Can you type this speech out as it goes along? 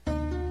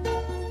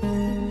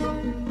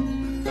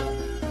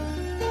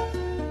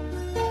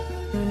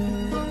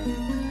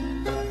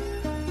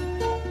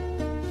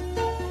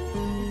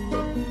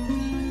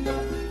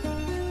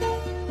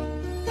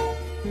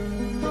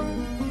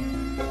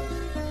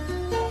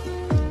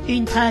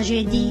Une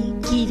tragédie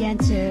qui vient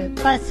de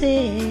se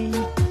passer.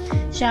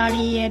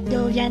 Charlie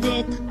Hebdo vient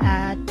d'être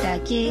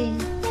attaqué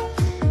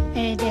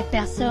et des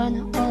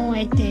personnes ont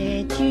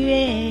été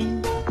tuées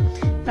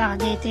par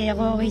des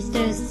terroristes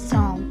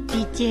sans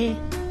pitié.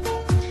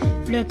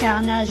 Le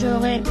carnage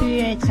aurait pu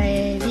être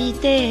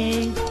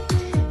évité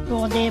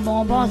pour des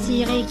bombes en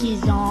Syrie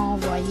qu'ils ont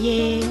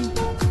envoyées.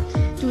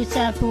 Tout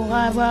ça pour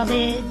avoir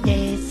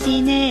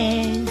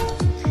dessiné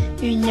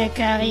une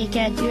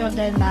caricature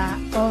de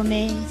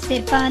Mahomet.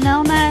 C'est pas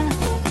normal.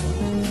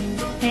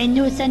 Et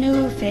nous ça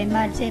nous fait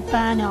mal, c'est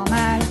pas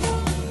normal.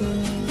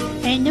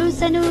 Et nous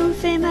ça nous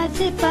fait mal,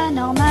 c'est pas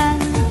normal.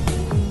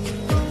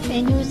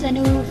 Et nous ça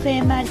nous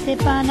fait mal,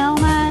 c'est pas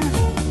normal.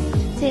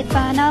 C'est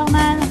pas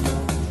normal.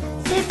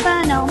 C'est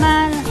pas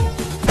normal.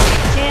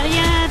 J'ai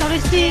rien dans le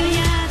style,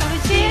 rien dans le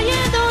style,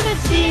 rien dans le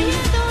style.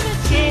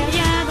 J'ai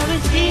rien dans le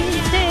style,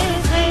 c'est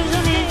très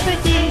joli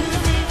petit.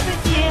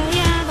 J'ai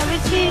rien dans le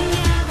style,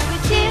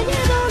 j'ai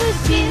rien dans le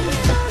style.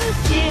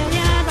 J'ai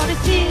rien dans le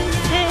style,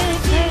 c'est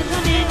très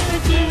joli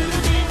petit.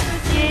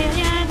 J'ai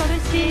rien dans le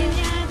style,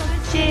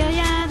 j'ai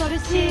rien dans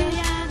le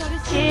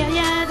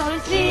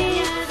style.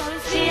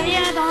 J'ai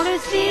rien dans le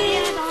style, j'ai rien dans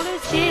le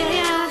style. J'ai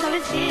rien dans le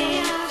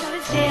style,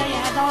 j'ai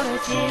rien dans le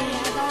style.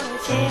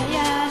 J'ai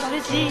rien dans le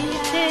style,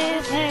 c'est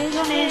très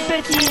joli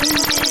petit.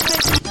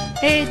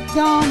 Et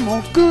dans mon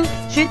cou,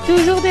 j'ai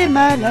toujours des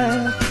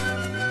malheurs.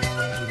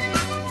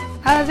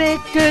 Avec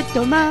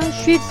Thomas,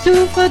 je suis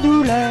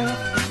souffre-douleur.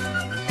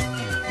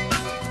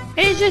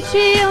 Et je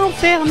suis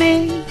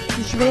enfermé,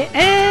 je vais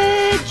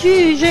être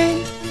jugé.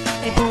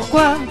 Et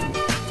pourquoi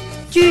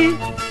tu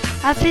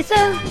as fait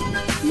ça,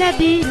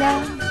 Nabila?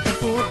 Et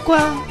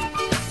pourquoi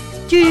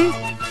tu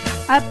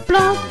as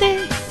planté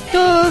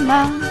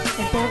Thomas?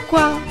 Et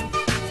pourquoi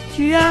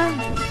tu as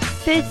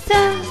fait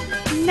ça,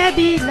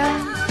 Nabila?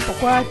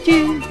 Pourquoi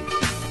tu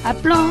as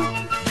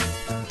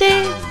planté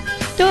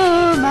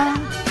Thomas?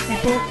 Et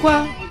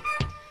pourquoi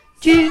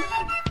tu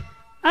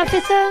as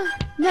fait ça,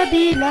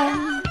 Nabila?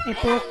 Et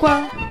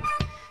pourquoi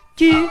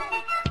tu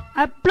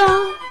as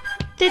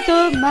planté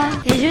Thomas?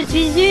 Et je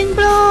suis une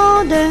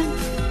blonde,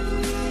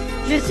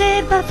 je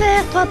sais pas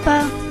faire 3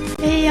 pas.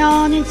 Et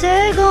en une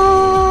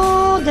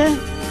seconde,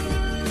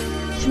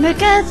 je me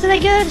casse la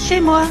gueule chez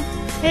moi.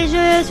 Et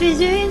je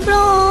suis une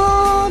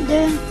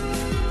blonde,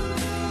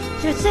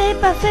 je sais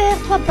pas faire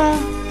 3 pas.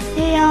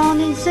 Et en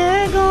une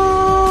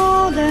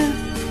seconde,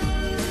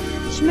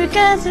 je me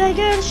casse la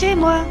gueule chez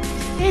moi.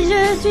 Et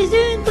je suis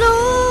une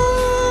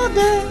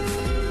blonde,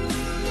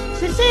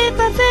 je sais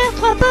pas faire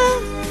 3 pas.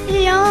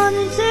 Et en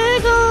une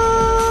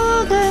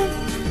seconde,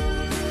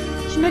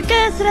 je me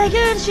casse la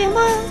gueule chez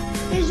moi.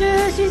 Et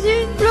je suis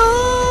une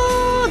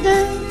blonde,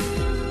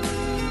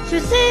 je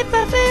sais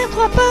pas faire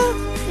 3 pas.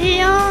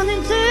 Et en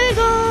une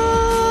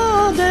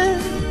seconde,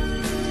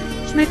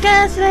 je me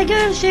casse la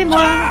gueule chez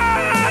moi.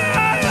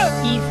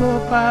 Il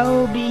faut pas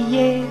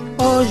oublier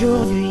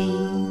aujourd'hui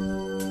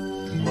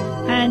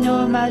un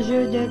hommage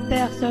de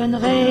personnes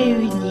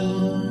réunies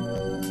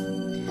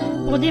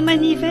pour des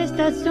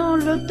manifestations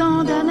le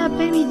temps d'un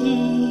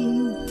après-midi.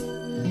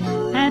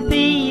 Un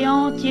pays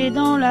entier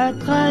dans la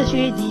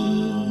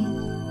tragédie.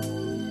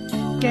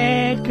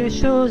 Quelque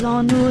chose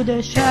en nous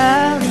de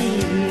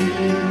Charlie.